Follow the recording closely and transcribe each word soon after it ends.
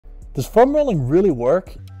Does foam rolling really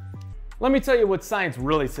work? Let me tell you what science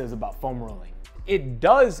really says about foam rolling. It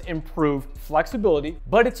does improve flexibility,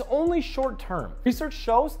 but it's only short term. Research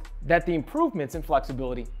shows that the improvements in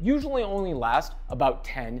flexibility usually only last about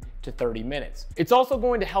 10 to 30 minutes. It's also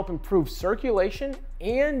going to help improve circulation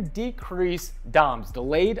and decrease DOMS,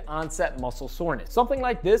 delayed onset muscle soreness. Something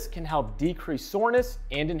like this can help decrease soreness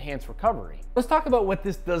and enhance recovery. Let's talk about what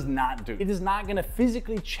this does not do. It is not going to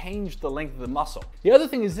physically change the length of the muscle. The other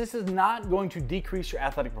thing is this is not going to decrease your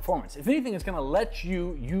athletic performance. If anything, it's going to let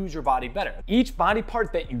you use your body better. Each body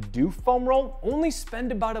part that you do foam roll, only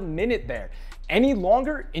spend about a minute there. Any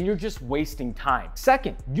longer and you're just wasting time.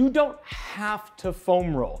 Second, you don't have to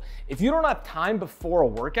foam roll. If you don't have time before a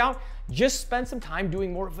workout, just spend some time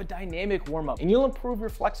doing more of a dynamic warm-up and you'll improve your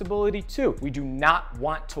flexibility too. We do not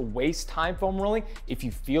want to waste time foam rolling. If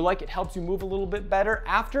you feel like it helps you move a little bit better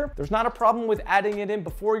after, there's not a problem with adding it in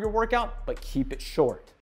before your workout, but keep it short.